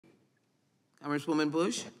Congresswoman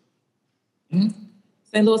Bush.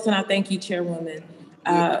 St. Louis, and I thank you, Chairwoman,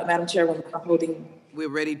 Madam Chairwoman, for holding. We're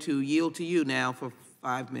ready to yield to you now for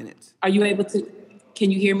 5 minutes. Are you able to,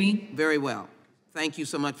 can you hear me? Very well. Thank you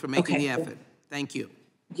so much for making the effort. Thank you.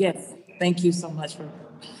 Yes, thank you so much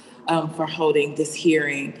for holding this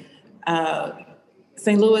hearing.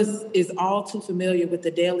 St. Louis is all too familiar with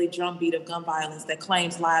the daily drumbeat of gun violence that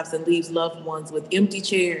claims lives and leaves loved ones with empty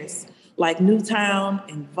chairs. Like Newtown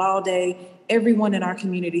and Uvalde, everyone in our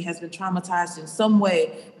community has been traumatized in some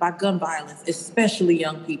way by gun violence, especially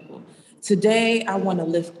young people. Today, I want to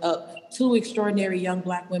lift up two extraordinary young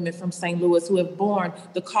Black women from St. Louis who have borne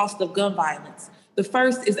the cost of gun violence. The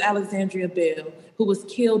first is Alexandria Bell, who was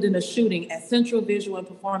killed in a shooting at Central Visual and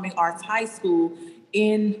Performing Arts High School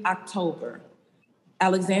in October.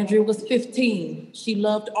 Alexandria was 15. She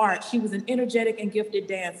loved art. She was an energetic and gifted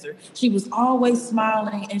dancer. She was always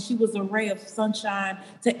smiling, and she was a ray of sunshine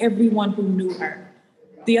to everyone who knew her.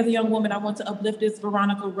 The other young woman I want to uplift is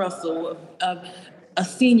Veronica Russell, a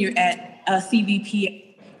senior at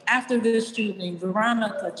CVPA. After this shooting,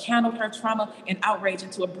 Veronica channeled her trauma and outrage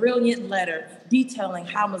into a brilliant letter detailing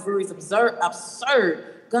how Missouri's absurd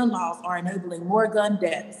gun laws are enabling more gun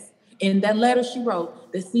deaths. In that letter, she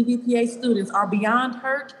wrote that CVPA students are beyond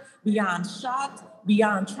hurt, beyond shocked,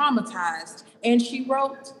 beyond traumatized. And she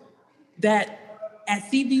wrote that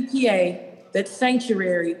at CVPA, that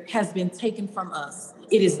sanctuary has been taken from us.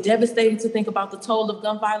 It is devastating to think about the toll of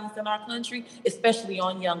gun violence in our country, especially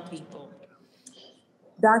on young people.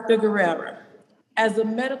 Dr. Guerrera, as a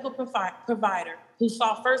medical provider who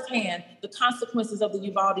saw firsthand the consequences of the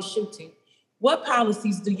Uvalde shooting, what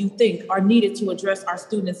policies do you think are needed to address our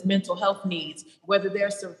students' mental health needs, whether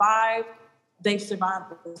they've survived the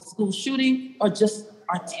school shooting or just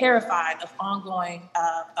are terrified of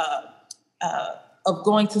of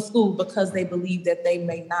going to school because they believe that they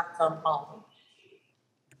may not come home?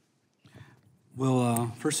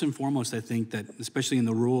 Well, first and foremost, I think that especially in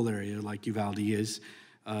the rural area like Uvalde is,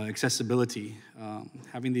 accessibility,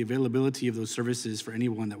 having the availability of those services for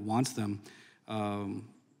anyone that wants them.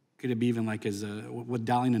 Could it be even like with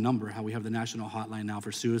dialing a number, how we have the national hotline now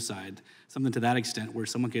for suicide, something to that extent where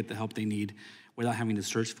someone can get the help they need without having to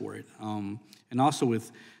search for it. And also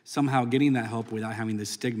with somehow getting that help without having the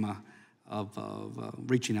stigma of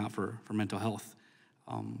reaching out for mental health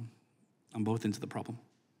on both ends of the problem.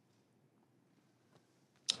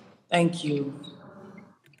 Thank you.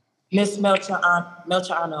 Ms.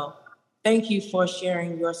 Melchano, thank you for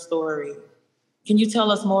sharing your story. Can you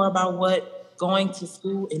tell us more about what going to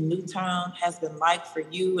school in Newtown has been like for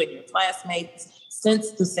you and your classmates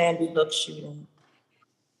since the Sandy Hook shooting?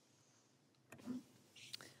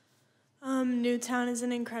 Newtown is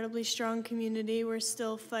an incredibly strong community. We're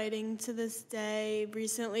still fighting to this day.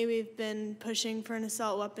 Recently, we've been pushing for an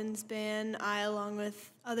assault weapons ban. I, along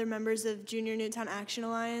with other members of Junior Newtown Action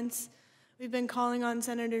Alliance, we've been calling on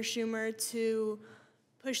Senator Schumer to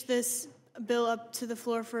push this bill up to the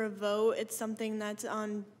floor for a vote. It's something that's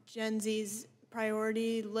on Gen Z's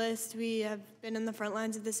priority list. We have been in the front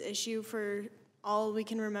lines of this issue for all we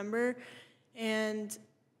can remember. And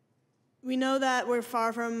we know that we're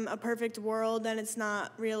far from a perfect world and it's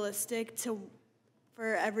not realistic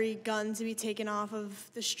for every gun to be taken off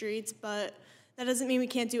of the streets, but that doesn't mean we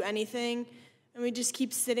can't do anything. And we just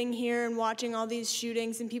keep sitting here and watching all these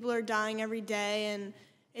shootings and people are dying every day, and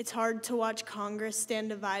it's hard to watch Congress stand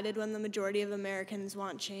divided when the majority of Americans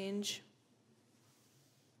want change.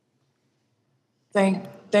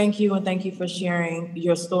 Thank you, and thank you for sharing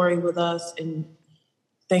your story with us, and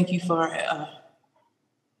thank you for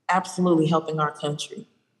absolutely helping our country.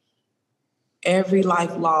 Every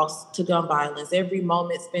life lost to gun violence, every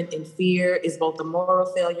moment spent in fear is both a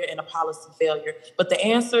moral failure and a policy failure. But the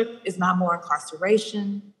answer is not more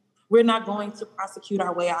incarceration. We're not going to prosecute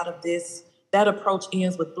our way out of this. That approach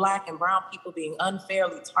ends with Black and brown people being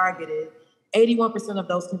unfairly targeted. 81% of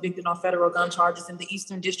those convicted on federal gun charges in the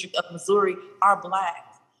Eastern District of Missouri are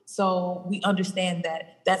Black. So we understand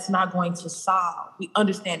that that's not going to solve. We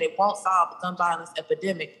understand it won't solve the gun violence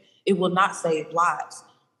epidemic. It will not save lives.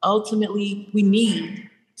 Ultimately, we need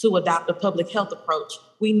to adopt a public health approach.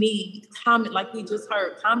 We need, like we just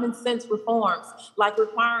heard, common sense reforms, like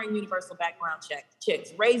requiring universal background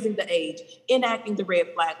checks, raising the age, enacting the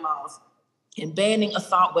red flag laws, and banning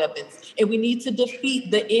assault weapons. And we need to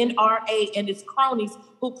defeat the NRA and its cronies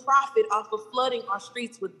who profit off of flooding our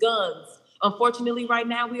streets with guns. Unfortunately, right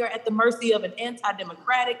now, we are at the mercy of an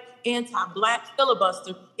anti-democratic, anti-Black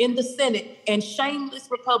filibuster in the Senate and shameless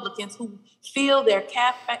Republicans who fill their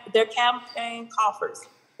campaign coffers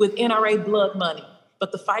with NRA blood money.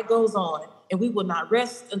 But the fight goes on, and we will not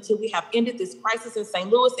rest until we have ended this crisis in St.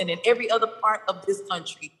 Louis and in every other part of this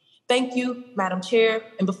country. Thank you, Madam Chair.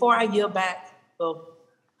 And before I yield back, well,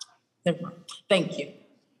 never mind. Thank you.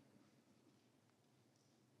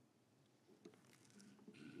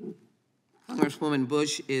 Congresswoman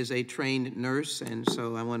Bush is a trained nurse, and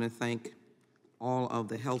so I want to thank all of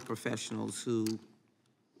the health professionals who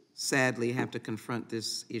sadly have to confront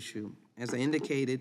this issue. As I indicated,